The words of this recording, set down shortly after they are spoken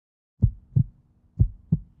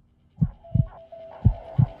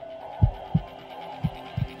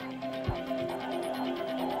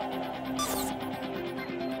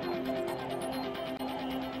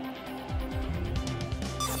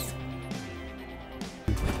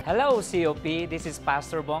Hello, COP. This is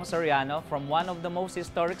Pastor Bong Soriano from one of the most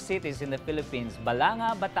historic cities in the Philippines,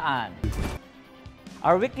 Balanga, Bataan.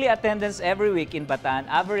 Our weekly attendance every week in Bataan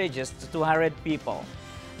averages to 200 people.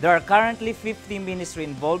 There are currently 50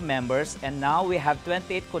 ministry-involved members, and now we have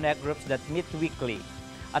 28 connect groups that meet weekly.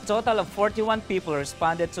 A total of 41 people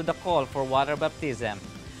responded to the call for water baptism.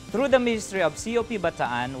 Through the ministry of COP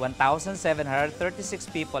Bataan, 1,736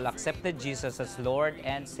 people accepted Jesus as Lord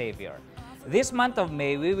and Savior. This month of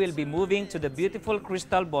May, we will be moving to the beautiful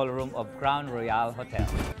Crystal Ballroom of Crown Royal Hotel.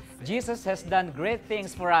 Jesus has done great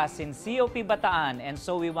things for us in COP Bataan, and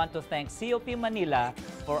so we want to thank COP Manila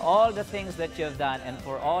for all the things that you have done and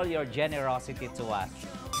for all your generosity to us.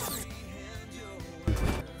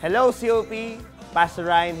 Hello, COP! Pastor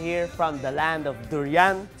Ryan here from the land of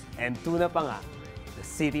durian and tuna pa nga, the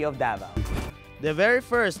city of Davao. The very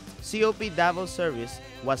first COP Davao service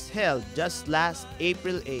was held just last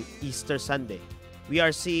April 8, Easter Sunday. We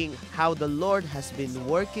are seeing how the Lord has been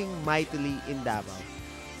working mightily in Davao.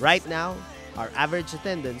 Right now, our average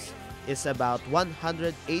attendance is about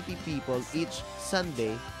 180 people each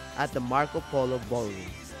Sunday at the Marco Polo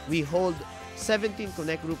Ballroom. We hold 17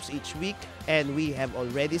 connect groups each week, and we have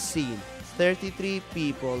already seen 33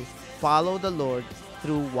 people follow the Lord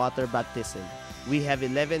through water baptism. We have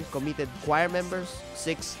 11 committed choir members,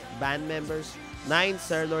 6 band members, 9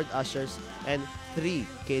 Sir Lord ushers, and 3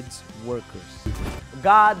 kids workers.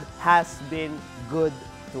 God has been good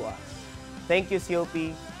to us. Thank you,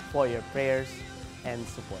 COP, for your prayers and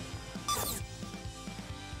support.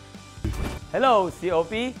 Hello,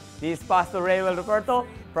 COP. This is Pastor Rayuel Ruperto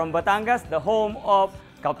from Batangas, the home of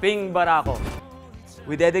Kaping Barako.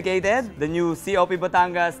 We dedicated the new COP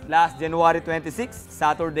Batangas last January 26,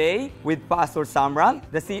 Saturday, with Pastor Samran,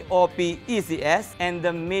 the COP ECS, and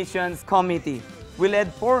the Missions Committee. We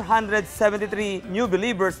led 473 new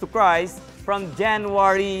believers to Christ from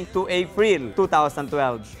January to April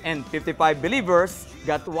 2012, and 55 believers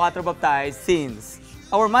got water baptized since.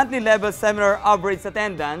 Our monthly level seminar average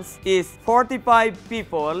attendance is 45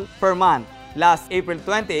 people per month. Last April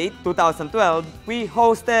 28, 2012, we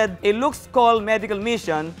hosted a Lux Call medical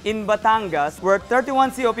mission in Batangas where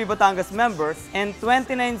 31 COP Batangas members and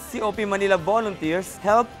 29 COP Manila volunteers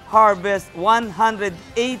helped harvest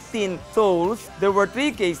 118 souls. There were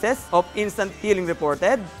 3 cases of instant healing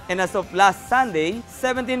reported, and as of last Sunday,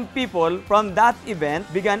 17 people from that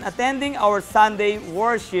event began attending our Sunday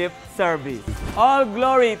worship service. All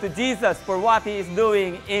glory to Jesus for what He is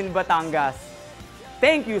doing in Batangas.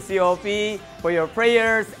 Thank you, COP, for your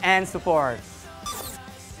prayers and support.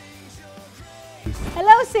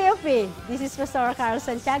 Hello, COP! This is Pastor Carlos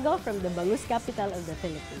Santiago from the Bangus capital of the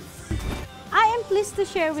Philippines. I am pleased to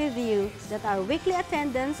share with you that our weekly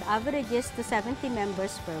attendance averages to 70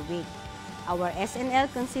 members per week. Our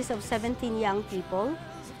SNL consists of 17 young people.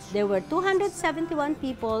 There were 271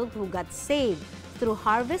 people who got saved through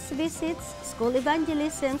harvest visits, school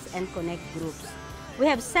evangelisms, and connect groups. We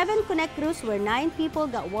have 7 connect groups where 9 people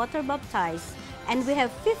got water baptized, and we have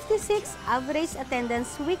 56 average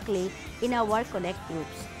attendance weekly in our connect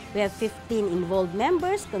groups. We have 15 involved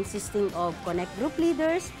members consisting of connect group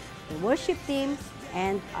leaders, the worship team,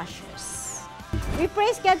 and ushers. We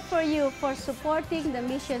praise God for you for supporting the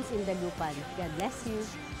missions in Dagupan. God bless you.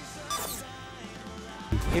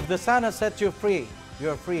 If the Son has set you free, you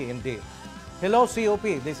are free indeed. Hello,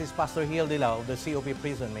 COP. This is Pastor Hiel Dilao of the COP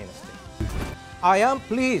Prison Ministry. I am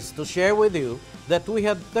pleased to share with you that we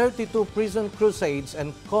had 32 prison crusades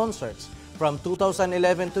and concerts from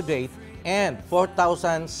 2011 to date, and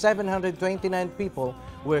 4,729 people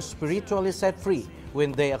were spiritually set free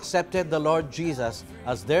when they accepted the Lord Jesus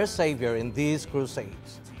as their Savior in these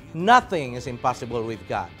crusades. Nothing is impossible with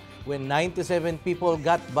God. When 97 people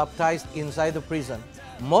got baptized inside the prison,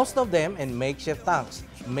 most of them in makeshift tanks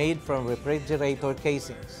made from refrigerator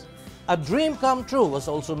casings. A dream come true was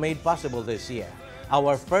also made possible this year.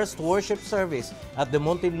 Our first worship service at the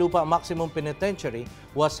Muntinlupa Maximum Penitentiary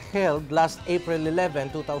was held last April 11,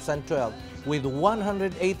 2012 with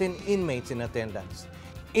 118 inmates in attendance.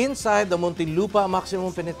 Inside the Muntinlupa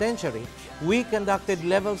Maximum Penitentiary, we conducted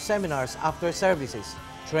level seminars after services,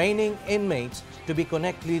 training inmates to be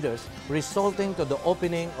Connect leaders, resulting to the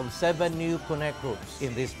opening of 7 new Connect groups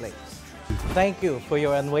in this place. Thank you for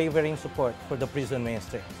your unwavering support for the prison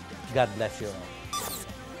ministry. God bless you all.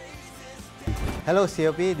 Hello,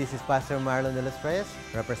 COP. This is Pastor Marlon de los Reyes,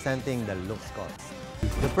 representing the Lux Call.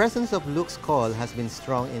 The presence of Lux Call has been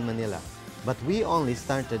strong in Manila, but we only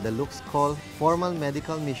started the Lux Call formal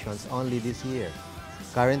medical missions only this year.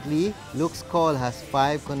 Currently, Lux Call has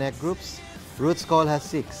 5 Connect groups, Roots Call has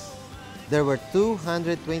 6. There were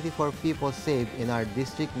 224 people saved in our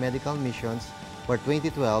district medical missions for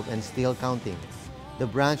 2012 and still counting. The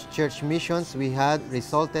branch church missions we had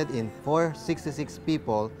resulted in 466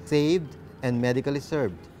 people saved and medically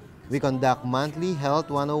served. We conduct monthly Health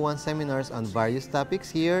 101 seminars on various topics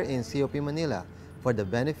here in COP Manila for the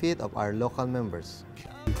benefit of our local members.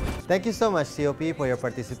 Thank you so much, COP, for your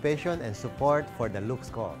participation and support for the Luke's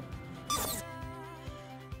Call.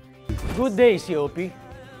 Good day, COP.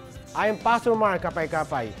 I am Pastor Mark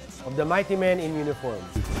Kapay-Kapay of the Mighty Men in Uniform.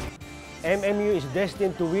 MMU is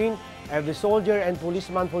destined to win every soldier and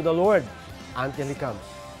policeman for the Lord until He comes.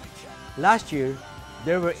 Last year,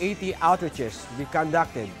 there were 80 outreaches we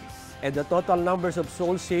conducted, and the total numbers of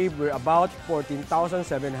souls saved were about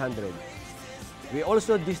 14,700. We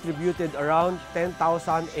also distributed around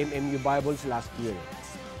 10,000 MMU Bibles last year.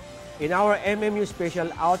 In our MMU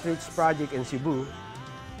Special Outreach Project in Cebu,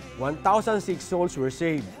 1,006 souls were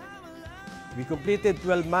saved. We completed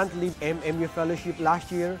 12 monthly MMU Fellowship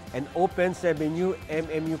last year and opened 7 new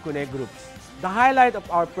MMU Connect groups. The highlight of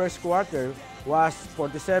our first quarter was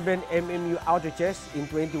 47 MMU outreaches in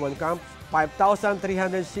 21 camps.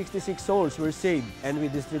 5,366 souls were saved, and we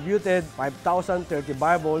distributed 5,030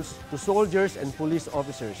 Bibles to soldiers and police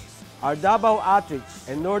officers. Our Davao Outreach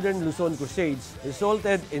and Northern Luzon Crusades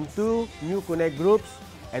resulted in 2 new Connect groups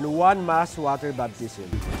and 1 mass water baptism.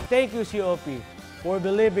 Thank you, COP, for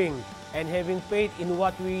believing and having faith in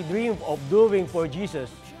what we dream of doing for Jesus.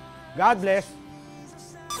 God bless.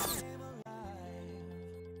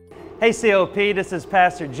 Hey COP, this is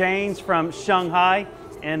Pastor James from Shanghai,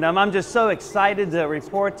 and I'm just so excited to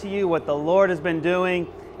report to you what the Lord has been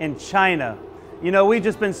doing in China. You know, we've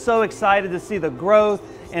just been so excited to see the growth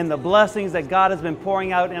and the blessings that God has been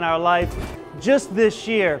pouring out in our life. Just this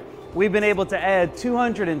year, we've been able to add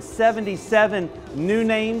 277 new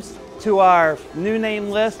names to our new name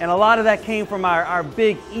list, and a lot of that came from our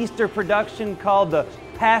big Easter production called the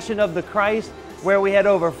Passion of the Christ, where we had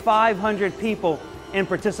over 500 people in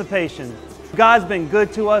participation. God's been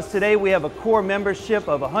good to us. Today we have a core membership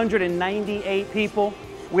of 198 people.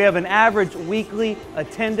 We have an average weekly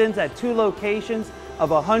attendance at 2 locations of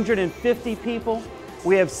 150 people.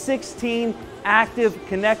 We have 16 active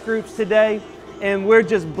Connect groups today, and we're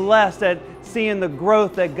just blessed at seeing the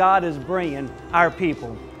growth that God is bringing our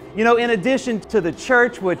people. You know, in addition to the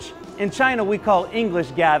church, which in China we call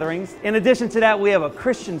English gatherings, in addition to that we have a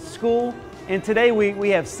Christian school, and today we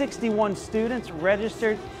have 61 students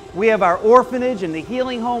registered. We have our orphanage and the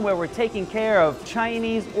healing home where we're taking care of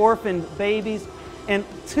Chinese orphan babies, and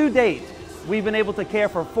to date we've been able to care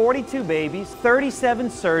for 42 babies, 37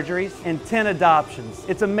 surgeries, and 10 adoptions.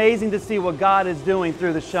 It's amazing to see what God is doing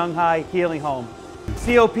through the Shanghai Healing Home.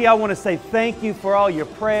 COP, I want to say thank you for all your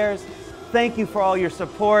prayers. Thank you for all your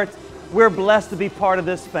support. We're blessed to be part of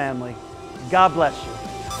this family. God bless you.